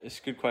It's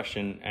a good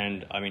question,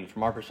 and I mean,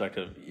 from our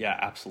perspective, yeah,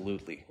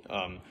 absolutely.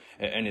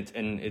 And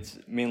it's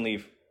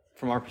mainly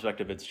from our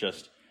perspective, it's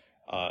just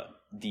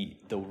the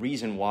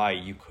reason why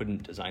you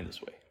couldn't design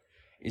this way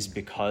is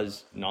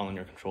because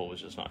nonlinear control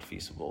was just not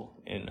feasible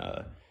in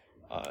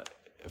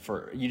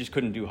for you just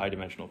couldn't do high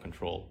dimensional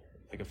control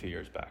like a few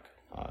years back.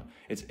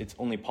 It's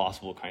only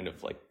possible kind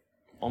of like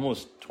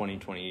almost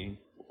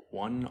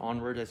 2021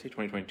 onward, I say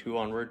 2022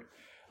 onward,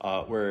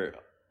 where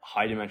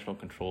high dimensional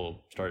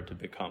control started to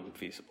become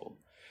feasible.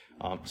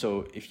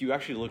 So if you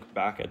actually look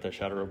back at the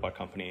Shadow Robot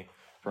company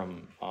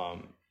from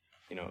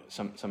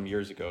some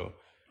years ago,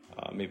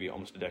 maybe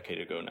almost a decade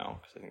ago now,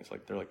 because I think it's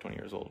like they're like 20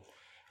 years old.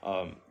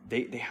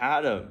 They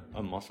had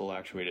a muscle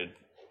actuated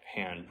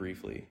hand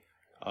briefly,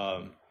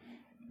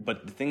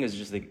 but the thing is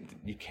just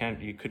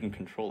you couldn't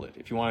control it.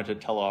 If you wanted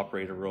to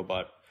teleoperate a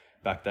robot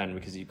back then,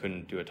 because you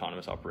couldn't do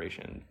autonomous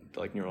operation,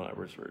 like neural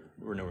networks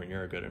were nowhere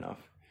near good enough.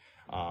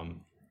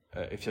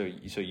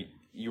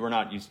 You're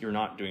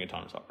not doing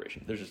autonomous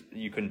operation.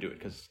 You couldn't do it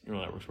because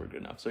neural networks weren't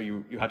good enough. So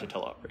you had to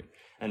teleoperate.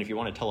 And if you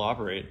want to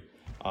teleoperate,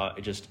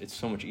 it's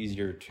so much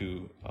easier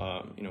to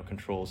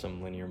control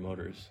some linear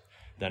motors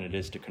than it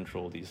is to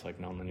control these like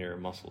nonlinear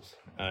muscles.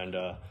 And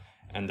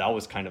that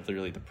was kind of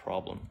really the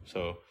problem.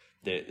 So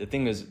the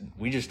thing is,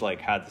 we just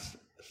like had this.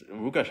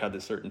 Rukash had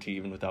this certainty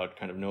even without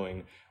kind of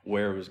knowing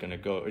where it was going to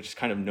go. It's just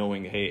kind of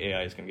knowing, hey,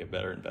 AI is going to get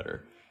better and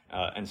better,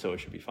 and so it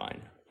should be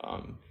fine.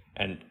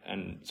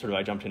 And sort of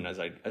I jumped in as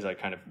I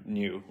kind of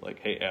knew, like,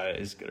 hey, AI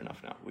is good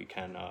enough now. We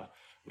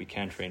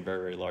can train very,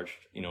 very large,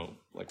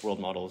 like world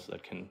models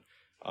that can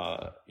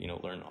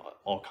learn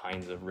all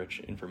kinds of rich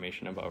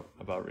information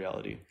about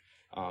reality,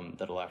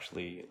 that'll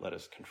actually let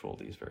us control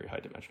these very high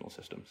dimensional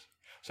systems.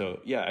 So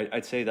yeah,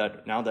 I'd say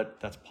that now that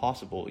that's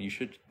possible, you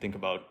should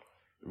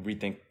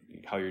rethink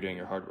how you're doing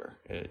your hardware.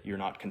 You're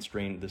not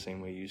constrained the same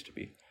way you used to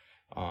be.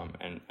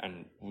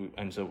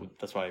 And so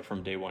that's why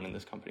from day one in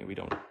this company, we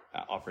don't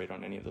operate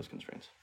on any of those constraints.